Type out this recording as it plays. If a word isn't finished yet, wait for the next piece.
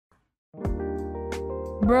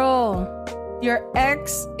Bro, your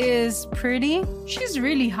ex is pretty. She's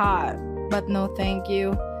really hot. But no thank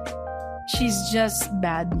you. She's just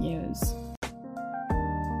bad news.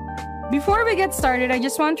 Before we get started, I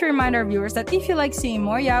just want to remind our viewers that if you like seeing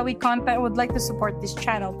more yaoi content and would like to support this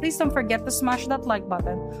channel, please don't forget to smash that like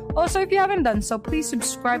button. Also, if you haven't done so, please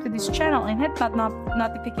subscribe to this channel and hit that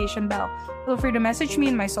notification bell. Feel free to message me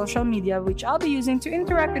in my social media, which I'll be using to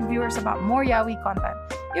interact with viewers about more yaoi content.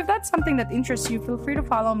 If that's something that interests you, feel free to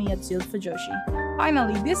follow me at Zilfujoshi.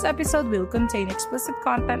 Finally, this episode will contain explicit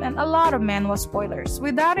content and a lot of manhwa spoilers.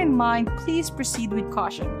 With that in mind, please proceed with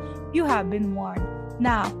caution. You have been warned.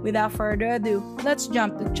 Now, without further ado, let's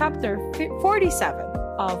jump to chapter 47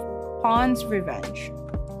 of Pawn's Revenge.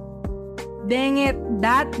 Dang it,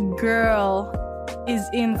 that girl is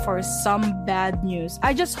in for some bad news.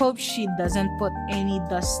 I just hope she doesn't put any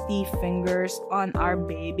dusty fingers on our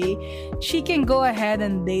baby. She can go ahead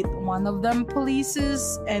and date one of them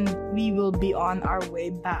polices and we will be on our way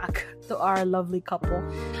back to our lovely couple.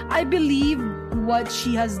 I believe what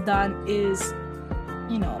she has done is,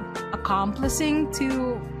 accomplishing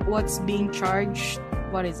to what's being charged.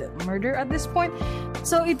 What is it? Murder at this point?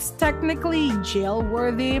 So it's technically jail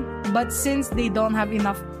worthy, but since they don't have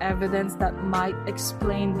enough evidence that might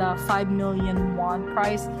explain the 5 million won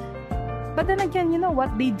price. But then again, you know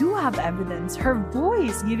what? They do have evidence. Her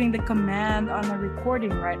voice giving the command on a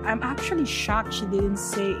recording, right? I'm actually shocked she didn't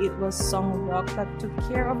say it was Song Rock that took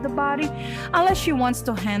care of the body, unless she wants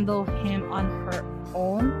to handle him on her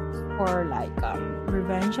own for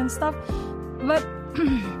revenge and stuff. But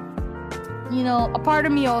a part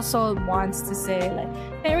of me also wants to say,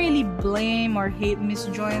 I really blame or hate Miss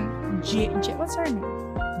Joan. What's her name?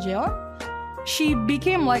 Jeon? She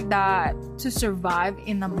became like that to survive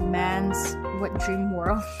in a man's dream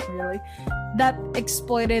world, really, that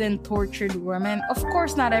exploited and tortured women. Of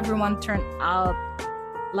course, not everyone turned out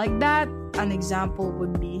like that. An example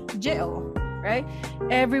would be Jeo, right?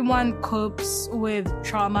 Everyone copes with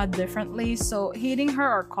trauma differently, so hating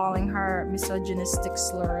her or calling her misogynistic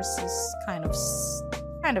slurs is kind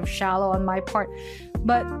of shallow on my part.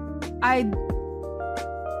 But I'd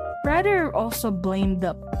rather also blame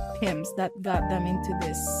the pimps that got them into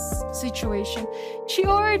this situation. She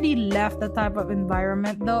already left the type of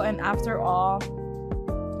environment though, and after all,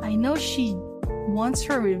 I know she wants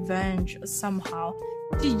her revenge somehow.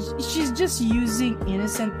 She's just using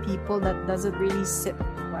innocent people that doesn't really sit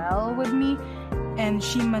well with me, and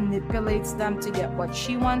she manipulates them to get what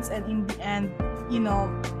she wants, and in the end,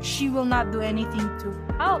 she will not do anything to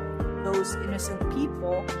help those innocent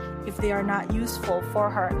people if they are not useful for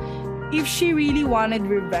her. If she really wanted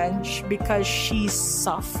revenge because she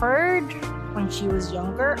suffered when she was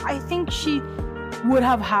younger, I think she would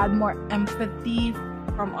have had more empathy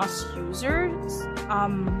from us users.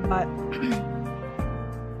 But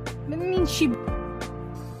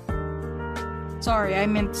I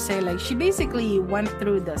meant to say, she basically went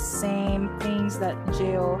through the same things that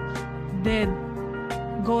Jeo did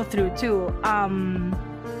go through too.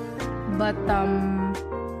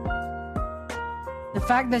 The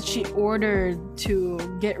fact that she ordered to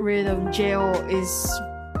get rid of Jeo is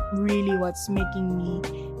really what's making me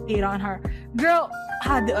hate on her. Girl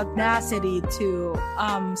had the audacity to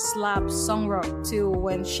slap Sungrock too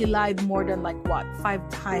when she lied more than 5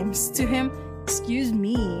 times to him. Excuse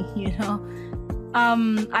me,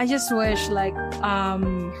 I just wish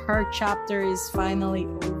her chapter is finally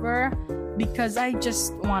over, because I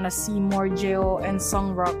just want to see more Jeo and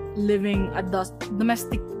Sungrock living a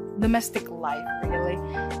domestic life, really.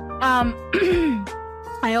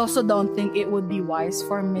 I also don't think it would be wise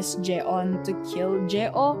for Miss Jeon to kill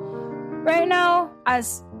Jeo right now,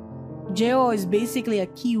 as Jeo is basically a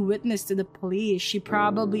key witness to the police. She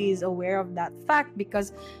probably is aware of that fact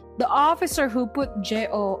because the officer who put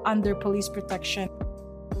Jeo under police protection.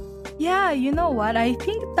 Yeah, you know what? I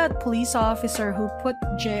think that police officer who put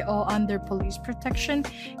Jeo under police protection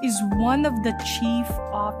is one of the chief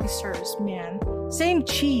officers, man. Same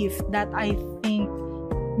chief that I think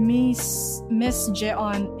Miss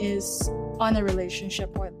Jeon is on a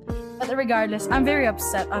relationship with. But regardless, I'm very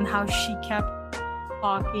upset on how she kept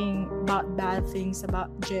talking about bad things about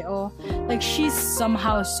Jeo. She's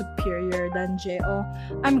somehow superior than Jeo.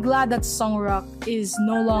 I'm glad that Sungrock is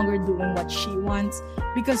no longer doing what she wants,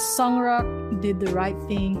 because Sungrock did the right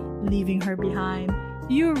thing, leaving her behind.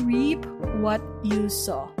 You reap what you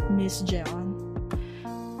sow, Miss Jeon.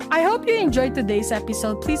 I hope you enjoyed today's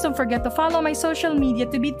episode. Please don't forget to follow my social media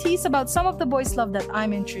to be teased about some of the boys' love that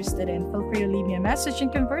I'm interested in. Feel free to leave me a message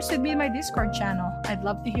and converse with me in my Discord channel. I'd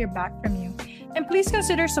love to hear back from you. And please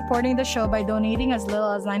consider supporting the show by donating as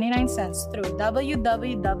little as 99 cents through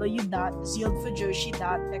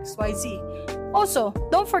www.zieldfujoshi.xyz. Also,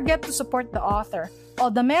 don't forget to support the author. All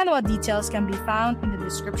the manhwa details can be found in the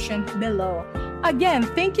description below. Again,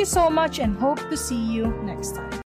 thank you so much and hope to see you next time.